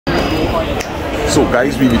So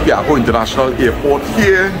guys, we leave Piaco International Airport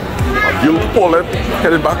here. Gil Paulette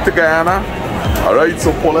heading back to Guyana. Alright,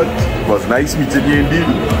 so Paulette, it was nice meeting you indeed.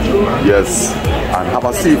 Yes, and have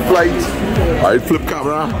a safe flight. Alright, flip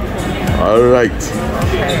camera. Alright.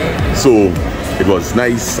 So it was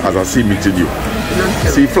nice, as I say, meeting you.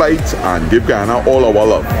 Safe flight and give Guyana all our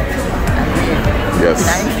love. Yes.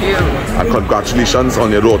 Thank you. And congratulations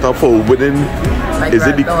on your daughter for winning.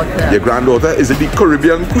 Your granddaughter? Is it the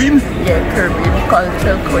Caribbean Queen? Yeah, Caribbean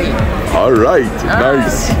Culture Queen. Alright,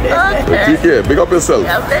 nice. Okay. Take care, big up yourself.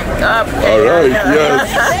 Yeah, big up. Alright,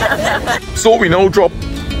 yes. So we now drop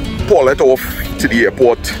Paulette off to the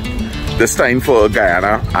airport, this time for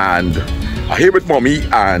Guyana, and I'm here with mommy.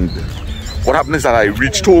 And what happened is that I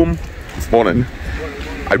reached home this morning.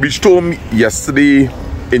 I reached home yesterday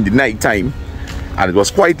in the night time, and it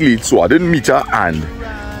was quite late, so I didn't meet her. And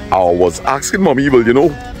I was asking mommy, well, you know,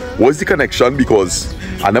 what's the connection, because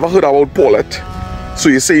I never heard about Paulette. So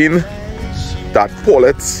you're saying that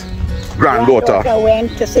Paulette's granddaughter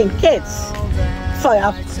went to St. Kitts for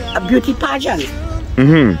a beauty pageant.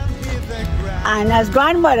 And as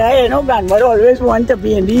grandmother, you know, grandmother always wants to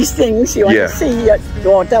be in these things. She wants to see your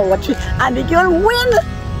daughter, and the girl win.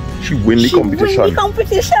 She win the competition. Win the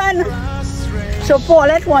competition. So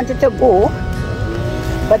Paulette wanted to go,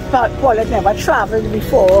 but Paulette never traveled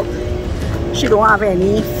before. She don't have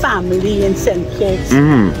any family in St. Kitts.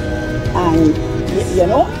 And, you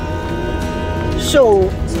know, so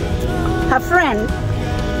her friend,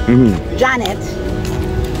 Janet,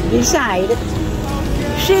 decided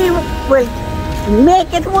she will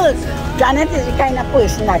make it work. Janet is the kind of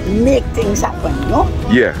person that make things happen, you know?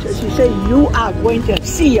 Yeah. So she said, you are going to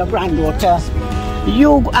see your granddaughter.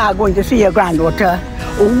 You are going to see your granddaughter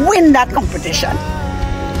win that competition.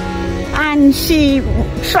 And she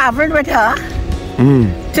traveled with her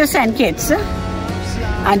to St. Kitts.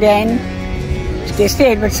 And then they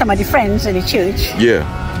stayed with some of the friends in the church. Yeah.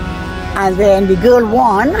 And then the girl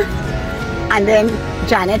won. And then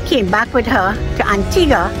Janet came back with her to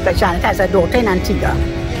Antigua, because Janet has a daughter in Antigua.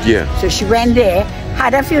 Yeah. So she went there,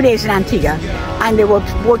 had a few days in Antigua, and they were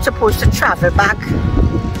both supposed to travel back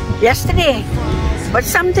yesterday. But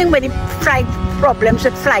something with the flight problems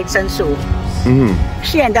with flights and so,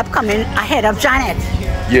 she ended up coming ahead of Janet.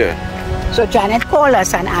 Yeah. So Janet called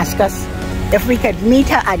us and asked us if we could meet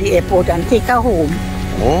her at the airport and take her home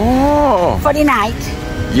for the night.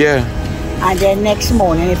 Yeah. And then next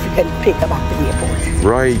morning if we could take her back to the airport.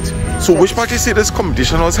 Right. So which part you say this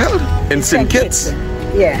competition was held? In St. Kitts?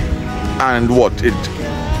 Yeah. And what? It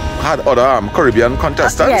had other Caribbean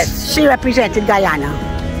contestants? Yes, she represented Guyana.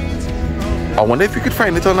 I wonder if you could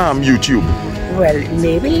find it on YouTube. Well,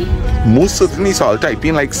 maybe. Most certainly, so I'll type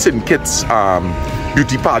in like St. Kitts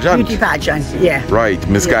beauty pageant. Beauty pageant, yeah. Right,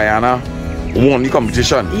 Miss Guyana won the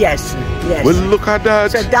competition. Yes, yes. Well, look at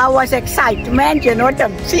that. So that was excitement, you know, to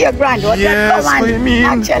see your granddaughter come and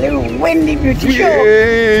actually win the beauty show.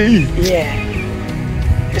 Yeah.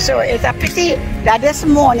 So it's a pity that this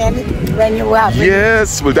morning when you were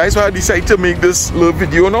Yes, well that's why I decided to make this little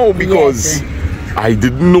video now, because I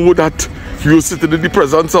didn't know that you were sitting in the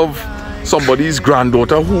presence of somebody's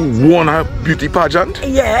granddaughter who won a beauty pageant.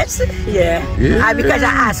 Yes, yeah. And because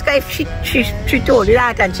I asked her if she told you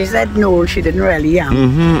that, and she said no, she didn't really. And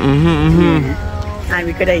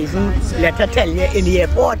we could have even let her tell you in the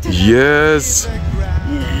airport. Yes.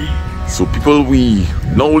 So people, we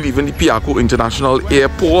now leaving the Piaco International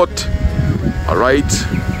Airport. Alright.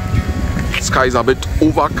 Skies a bit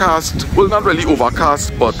overcast. Well, not really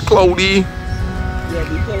overcast, but cloudy. Yeah,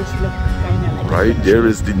 the hills look kind of like right, there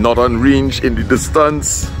is the northern range in the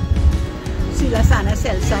distance. See La Sana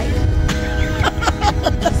cell site.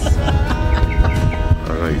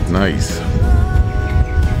 Alright, nice.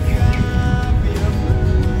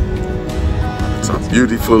 It's a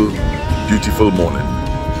beautiful, beautiful morning.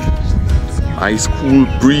 Nice cool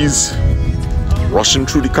breeze rushing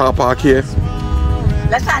through the car park here.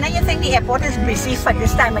 La Sana, you think the airport is busy for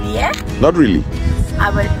this time of the year? Not really.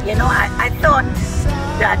 You know, I thought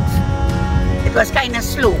that it was kind of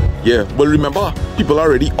slow. Yeah, well remember, people are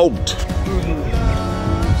already out.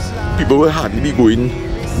 People will hardly be going.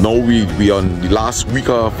 Now we on the last week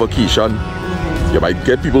of vacation. You might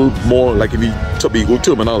get people more like in the Tobago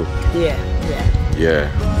terminal. Yeah.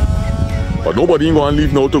 But nobody ain't gonna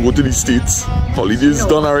leave now to go to the States. Holidays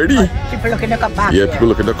done already. People looking to come back. Yeah, people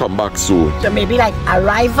looking to come back. So maybe like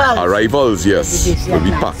arrivals. Arrivals, yes, will be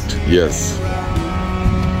packed. Yes.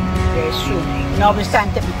 Very true. Now it's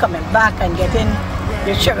time to be coming back and getting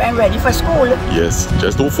the children ready for school. Yes,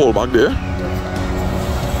 just don't fall back there.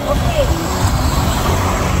 Okay.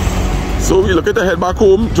 So we look at the head back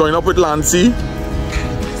home, join up with Lancy.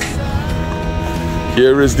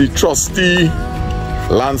 Here is the trusty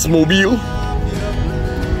Lance Mobile.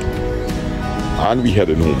 And we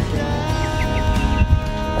heading home.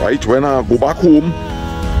 Right, when I go back home,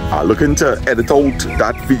 I'm looking to edit out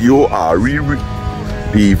that video.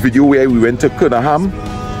 The video where we went to Cunningham.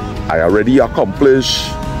 I already accomplished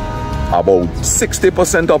about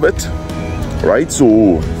 60% of it. Right,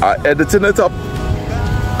 so editing it up,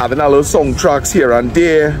 having a little song tracks here and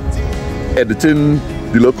there, editing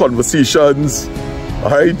the little conversations.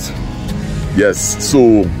 Right, yes,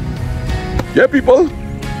 so yeah, people,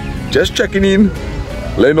 just checking in,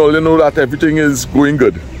 letting all you know that everything is going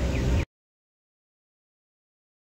good.